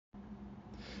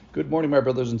Good morning, my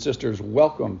brothers and sisters.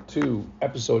 Welcome to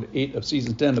episode 8 of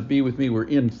season 10 of Be With Me. We're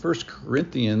in 1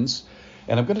 Corinthians,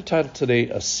 and I'm going to title today,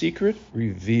 A Secret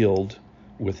Revealed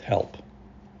with Help.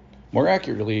 More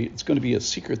accurately, it's going to be a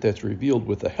secret that's revealed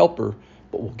with a helper,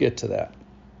 but we'll get to that.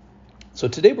 So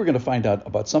today we're going to find out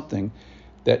about something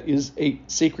that is a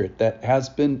secret, that has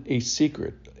been a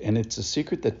secret, and it's a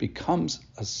secret that becomes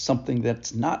something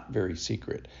that's not very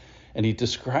secret. And he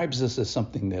describes this as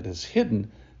something that is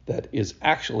hidden, that is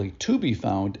actually to be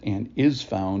found and is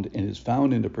found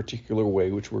in a particular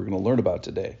way, which we're going to learn about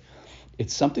today.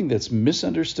 It's something that's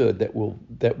misunderstood that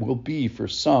will be for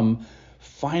some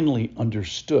finally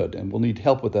understood, and we'll need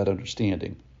help with that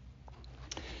understanding.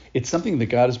 It's something that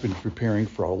God has been preparing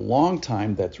for a long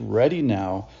time that's ready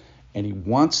now, and he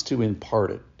wants to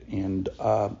impart it. And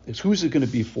who's it going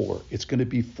to be for? It's going to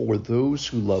be for those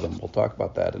who love him. We'll talk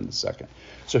about that in a second.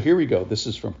 So here we go. This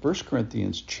is from 1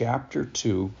 Corinthians chapter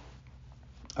 2.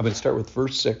 I'm going to start with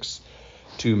verse 6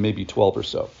 to maybe 12 or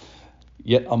so.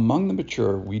 Yet among the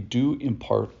mature we do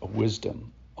impart a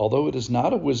wisdom, although it is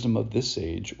not a wisdom of this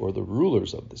age or the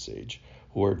rulers of this age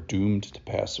who are doomed to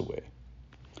pass away.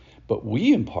 But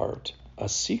we impart a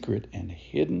secret and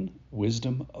hidden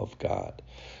wisdom of God,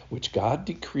 which God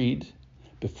decreed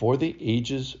before the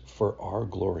ages for our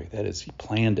glory. That is, he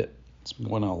planned it. It's been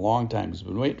going on a long time. He's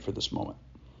been waiting for this moment.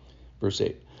 Verse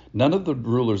 8. None of the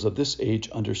rulers of this age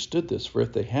understood this, for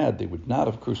if they had, they would not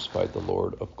have crucified the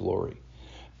Lord of glory.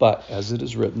 But as it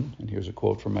is written, and here's a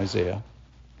quote from Isaiah,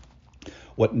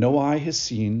 what no eye has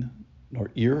seen, nor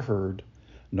ear heard,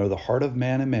 nor the heart of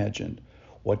man imagined,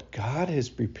 what God has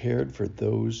prepared for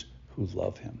those who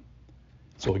love him.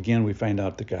 So again, we find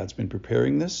out that God's been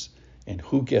preparing this, and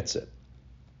who gets it?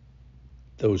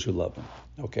 Those who love him.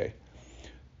 Okay.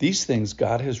 These things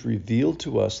God has revealed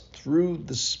to us through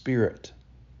the Spirit.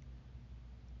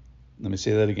 Let me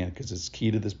say that again because it's key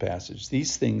to this passage.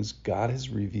 These things God has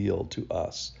revealed to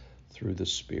us through the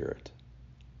Spirit.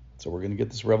 So we're going to get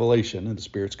this revelation, and the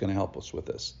Spirit's going to help us with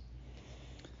this.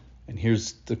 And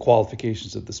here's the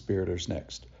qualifications of the Spirit is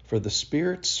next. For the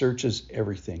Spirit searches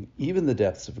everything, even the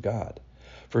depths of God.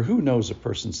 For who knows a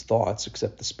person's thoughts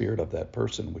except the spirit of that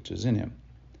person which is in him?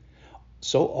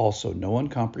 So also no one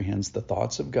comprehends the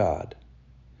thoughts of God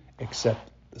except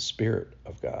the Spirit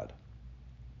of God.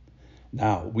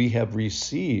 Now we have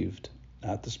received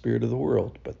not the spirit of the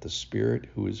world, but the Spirit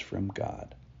who is from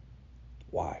God.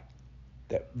 Why?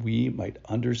 That we might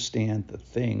understand the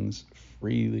things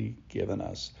freely given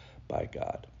us by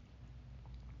God.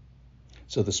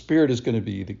 So the Spirit is going to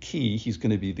be the key. He's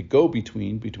going to be the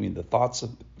go-between between the thoughts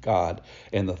of God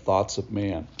and the thoughts of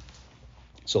man.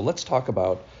 So let's talk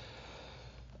about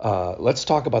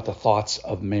the thoughts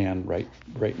of man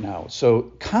right now.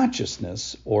 So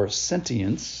consciousness or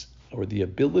sentience, or the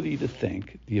ability to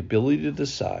think, the ability to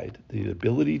decide, the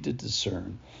ability to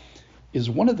discern, is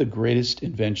one of the greatest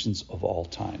inventions of all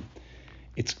time.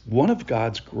 It's one of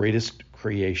God's greatest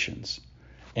creations.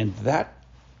 And that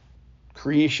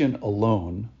creation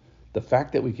alone, the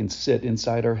fact that we can sit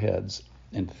inside our heads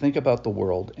and think about the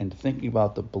world and think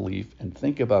about the belief and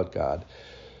think about God,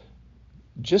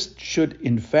 just should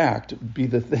in fact be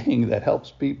the thing that helps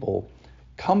people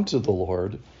come to the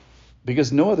Lord,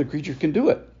 because no other creature can do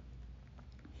it.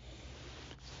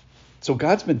 So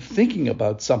God's been thinking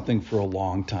about something for a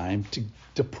long time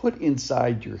to put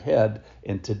inside your head,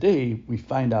 and today we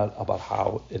find out about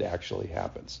how it actually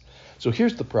happens. So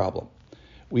here's the problem.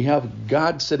 We have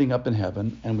God sitting up in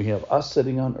heaven, and we have us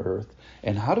sitting on earth,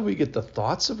 and how do we get the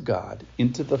thoughts of God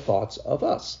into the thoughts of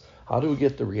us? How do we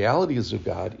get the realities of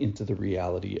God into the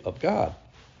reality of God?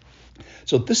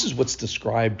 So this is what's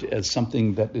described as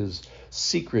something that is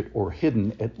secret or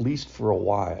hidden, at least for a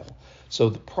while. So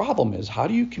the problem is, how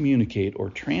do you communicate or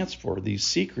transfer these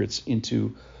secrets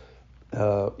into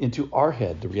our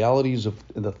head, the realities of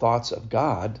the thoughts of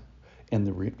God,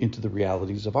 and into the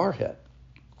realities of our head?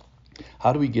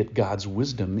 How do we get God's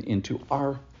wisdom into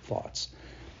our thoughts?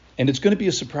 And it's going to be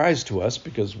a surprise to us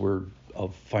because we're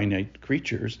of finite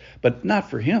creatures, but not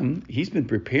for him. He's been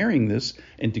preparing this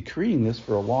and decreeing this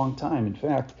for a long time. In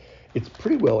fact, it's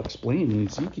pretty well explained in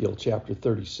Ezekiel chapter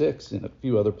 36 and a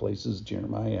few other places.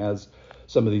 Jeremiah has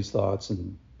some of these thoughts,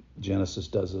 and Genesis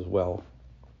does as well.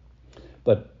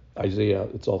 But Isaiah,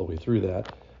 it's all the way through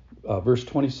that. Verse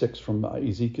 26 from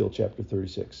Ezekiel chapter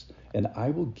 36. And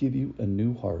I will give you a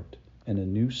new heart, and a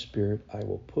new spirit I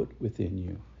will put within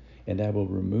you. And I will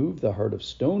remove the heart of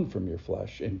stone from your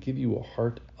flesh and give you a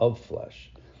heart of flesh.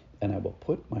 And I will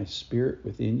put my spirit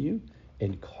within you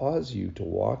and cause you to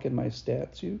walk in my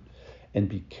statutes and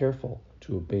be careful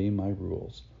to obey my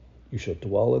rules. You shall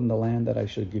dwell in the land that I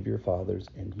shall give your fathers,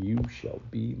 and you shall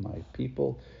be my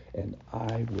people, and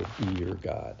I will be your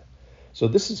God. So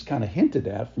this is kind of hinted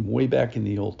at from way back in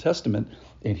the Old Testament,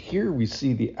 and here we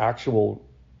see the actual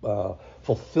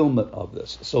fulfillment of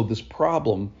this. So this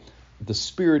problem, the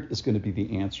Spirit is going to be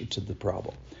the answer to the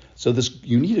problem. So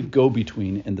you need a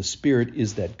go-between, and the Spirit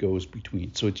is that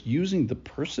goes-between. So it's using the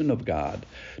person of God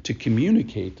to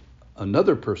communicate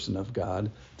another person of God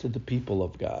to the people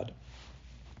of God.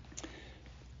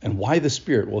 And why the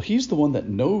Spirit? Well, he's the one that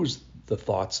knows the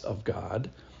thoughts of God.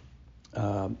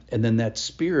 And then that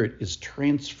Spirit is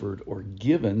transferred or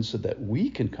given so that we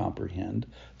can comprehend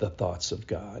the thoughts of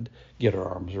God, get our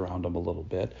arms around them a little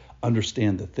bit,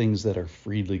 understand the things that are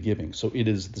freely giving. So it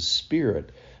is the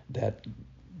Spirit that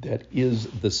is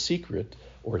the secret,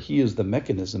 or he is the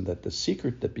mechanism that the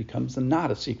secret that becomes the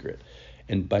not a secret.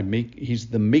 And he's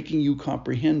the making you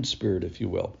comprehend Spirit, if you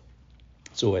will.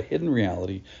 So a hidden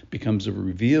reality becomes a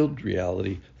revealed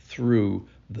reality through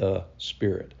the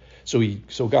Spirit.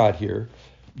 So God here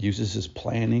uses his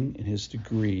planning and his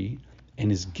degree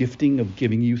and his gifting of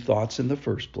giving you thoughts in the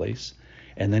first place.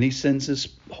 And then he sends his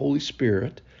Holy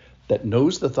Spirit that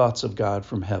knows the thoughts of God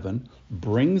from heaven,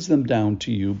 brings them down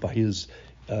to you by his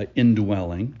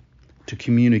indwelling to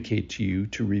communicate to you,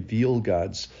 to reveal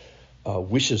God's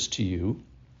wishes to you,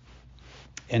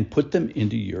 and put them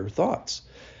into your thoughts.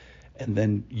 And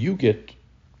then you get,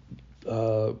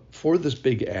 for this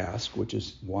big ask, which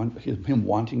is him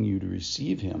wanting you to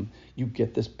receive him, you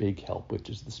get this big help, which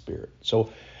is the Spirit.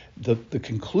 So the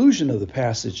conclusion of the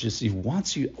passage is he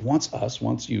wants you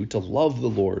to love the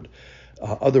Lord.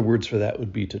 Other words for that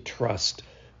would be to trust,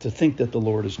 to think that the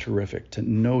Lord is terrific, to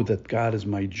know that God is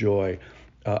my joy.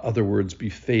 Other words be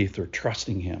faith or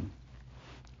trusting him.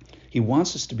 He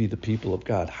wants us to be the people of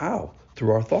God. How?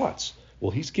 Through our thoughts.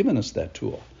 Well, he's given us that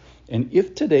tool. And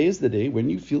if today is the day when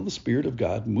you feel the Spirit of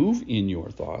God move in your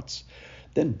thoughts,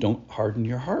 then don't harden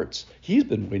your hearts. He's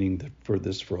been waiting for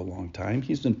this for a long time.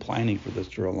 He's been planning for this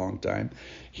for a long time.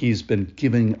 He's been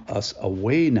giving us a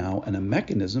way now and a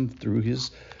mechanism through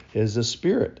his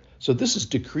Spirit. So this is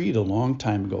decreed a long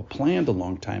time ago, planned a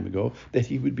long time ago, that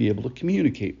he would be able to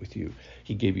communicate with you.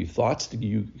 He gave you thoughts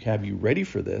to have you ready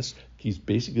for this. He's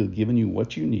basically given you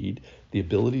what you need, the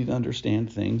ability to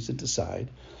understand things and decide.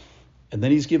 And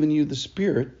then he's given you the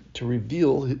Spirit to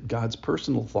reveal God's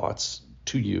personal thoughts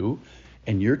to you.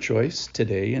 And your choice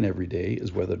today and every day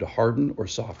is whether to harden or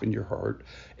soften your heart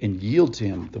and yield to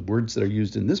him. The words that are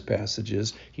used in this passage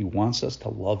is he wants us to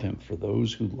love him for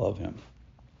those who love him.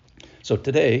 So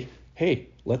today, hey,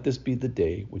 let this be the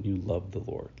day when you love the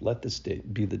Lord. Let this day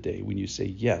be the day when you say,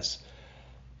 yes,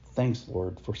 thanks,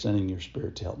 Lord, for sending your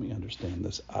Spirit to help me understand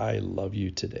this. I love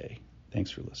you today. Thanks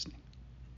for listening.